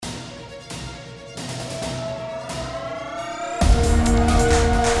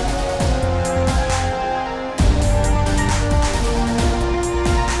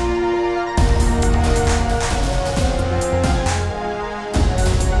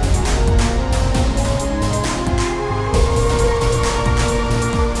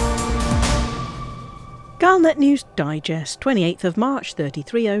Galnet News Digest, 28th of March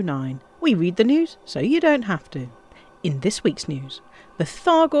 3309. We read the news so you don't have to. In this week's news, the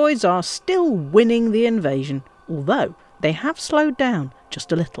Thargoids are still winning the invasion, although they have slowed down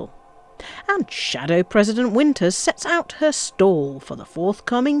just a little. And Shadow President Winters sets out her stall for the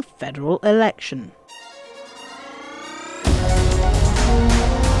forthcoming federal election.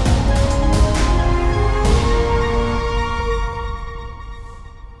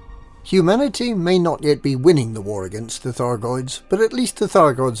 Humanity may not yet be winning the war against the Thargoids, but at least the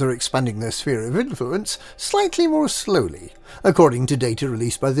Thargoids are expanding their sphere of influence slightly more slowly, according to data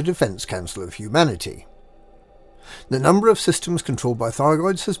released by the Defence Council of Humanity. The number of systems controlled by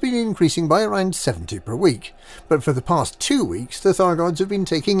Thargoids has been increasing by around 70 per week, but for the past 2 weeks the Thargoids have been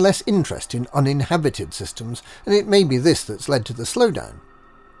taking less interest in uninhabited systems, and it may be this that's led to the slowdown.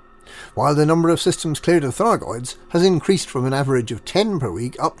 While the number of systems cleared of Thargoids has increased from an average of 10 per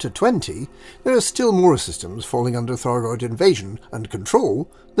week up to 20, there are still more systems falling under Thargoid invasion and control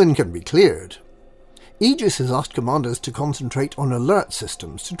than can be cleared. Aegis has asked commanders to concentrate on alert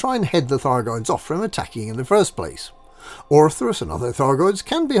systems to try and head the Thargoids off from attacking in the first place. Orthrus and other Thargoids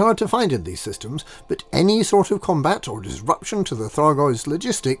can be hard to find in these systems, but any sort of combat or disruption to the Thargoids'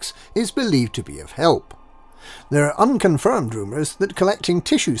 logistics is believed to be of help. There are unconfirmed rumours that collecting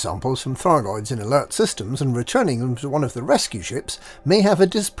tissue samples from Thargoids in alert systems and returning them to one of the rescue ships may have a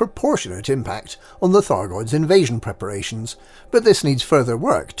disproportionate impact on the Thargoids' invasion preparations, but this needs further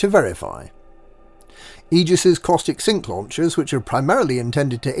work to verify. Aegis's caustic sink launchers, which are primarily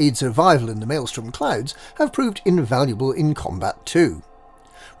intended to aid survival in the Maelstrom clouds, have proved invaluable in combat too.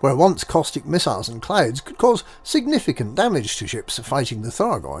 Where once caustic missiles and clouds could cause significant damage to ships fighting the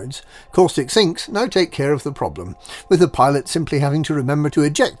Thargoids, caustic sinks now take care of the problem, with the pilot simply having to remember to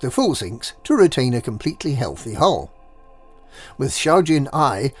eject the full sinks to retain a completely healthy hull. With Xiaojin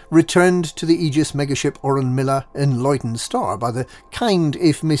I returned to the Aegis megaship Oren Miller and Leuten Star by the kind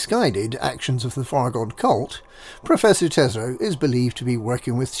if misguided actions of the Thargod cult, Professor Tesro is believed to be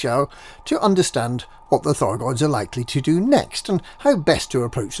working with Xiao to understand what the Thargoids are likely to do next and how best to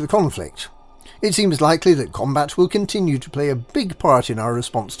approach the conflict. It seems likely that combat will continue to play a big part in our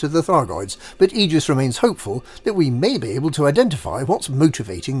response to the Thargoids, but Aegis remains hopeful that we may be able to identify what's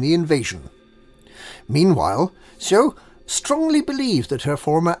motivating the invasion. Meanwhile, Xiao strongly believes that her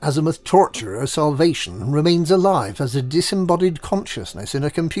former azimuth torturer Salvation remains alive as a disembodied consciousness in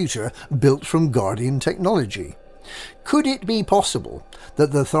a computer built from Guardian technology. Could it be possible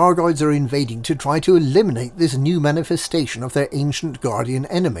that the Thargoids are invading to try to eliminate this new manifestation of their ancient Guardian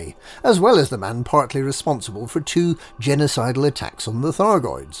enemy, as well as the man partly responsible for 2 genocidal attacks on the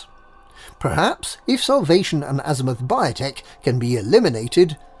Thargoids? Perhaps, if Salvation and Azimuth Biotech can be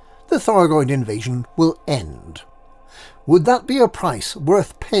eliminated, the Thargoid invasion will end. Would that be a price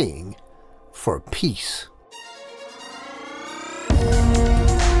worth paying for peace?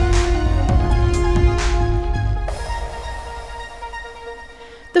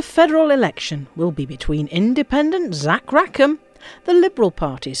 The federal election will be between independent Zach Rackham, the Liberal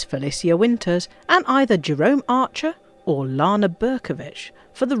Party's Felicia Winters, and either Jerome Archer or Lana Berkovich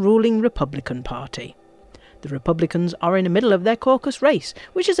for the ruling Republican Party. The Republicans are in the middle of their caucus race,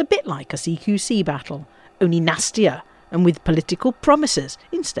 which is a bit like a CQC battle, only nastier and with political promises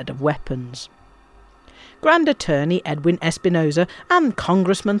instead of weapons. Grand Attorney Edwin Espinoza and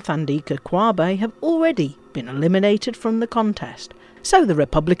Congressman Thandika Kwabe have already been eliminated from the contest, so the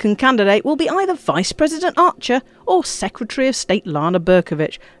Republican candidate will be either Vice President Archer or Secretary of State Lana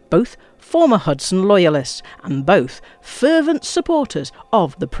Berkovich, both former Hudson loyalists and both fervent supporters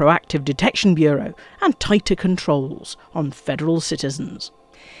of the Proactive Detection Bureau and tighter controls on federal citizens.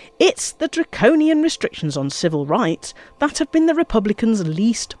 It's the draconian restrictions on civil rights that have been the Republicans'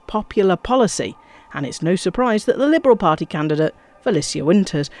 least popular policy, and it's no surprise that the Liberal Party candidate, Felicia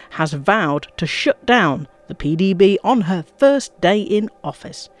Winters, has vowed to shut down the PDB on her first day in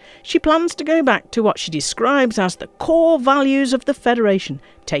office. She plans to go back to what she describes as the core values of the Federation,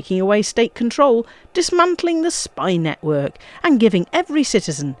 taking away state control, dismantling the spy network, and giving every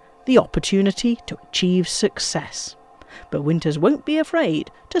citizen the opportunity to achieve success. But Winters won't be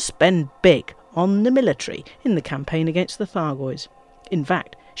afraid to spend big on the military in the campaign against the Thargoids. In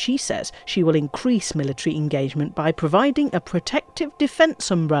fact, she says she will increase military engagement by providing a protective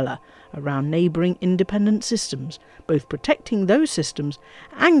defence umbrella around neighbouring independent systems, both protecting those systems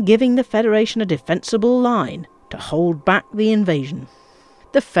and giving the Federation a defensible line to hold back the invasion.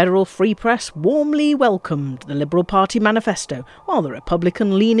 The Federal Free Press warmly welcomed the Liberal Party manifesto, while the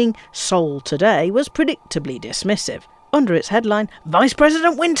Republican-leaning Sol Today was predictably dismissive, under its headline, "Vice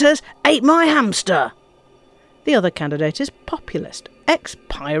President Winters ate my hamster." The other candidate is populist,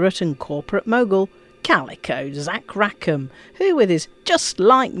 ex-pirate and corporate mogul Calico Zack Rackham, who with his Just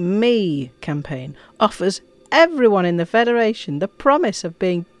Like Me campaign offers everyone in the Federation the promise of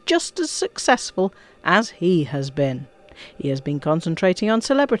being just as successful as he has been. He has been concentrating on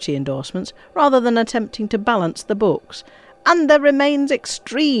celebrity endorsements rather than attempting to balance the books, and there remains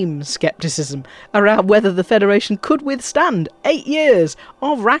extreme scepticism around whether the Federation could withstand 8 years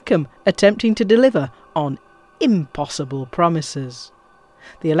of Rackham attempting to deliver on impossible promises.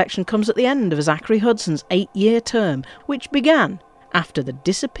 The election comes at the end of Zachary Hudson's 8-year term, which began after the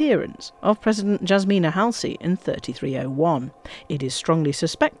disappearance of President Jasmina Halsey in 3301. It is strongly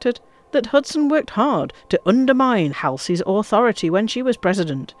suspected that Hudson worked hard to undermine Halsey's authority when she was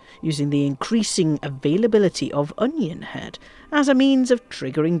president, using the increasing availability of Onion Head as a means of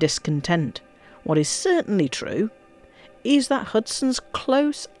triggering discontent. What is certainly true is that Hudson's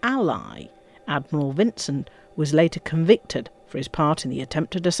close ally, Admiral Vincent, was later convicted for his part in the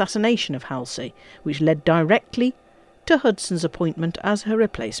attempted assassination of Halsey, which led directly to Hudson's appointment as her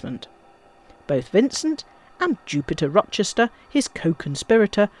replacement. Both Vincent and Jupiter Rochester, his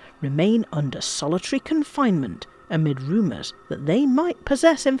co-conspirator, remain under solitary confinement amid rumours that they might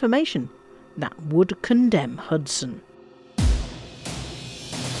possess information that would condemn Hudson.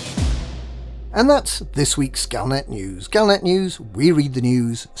 And that's this week's Galnet News. Galnet News, we read the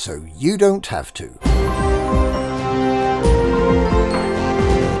news so you don't have to.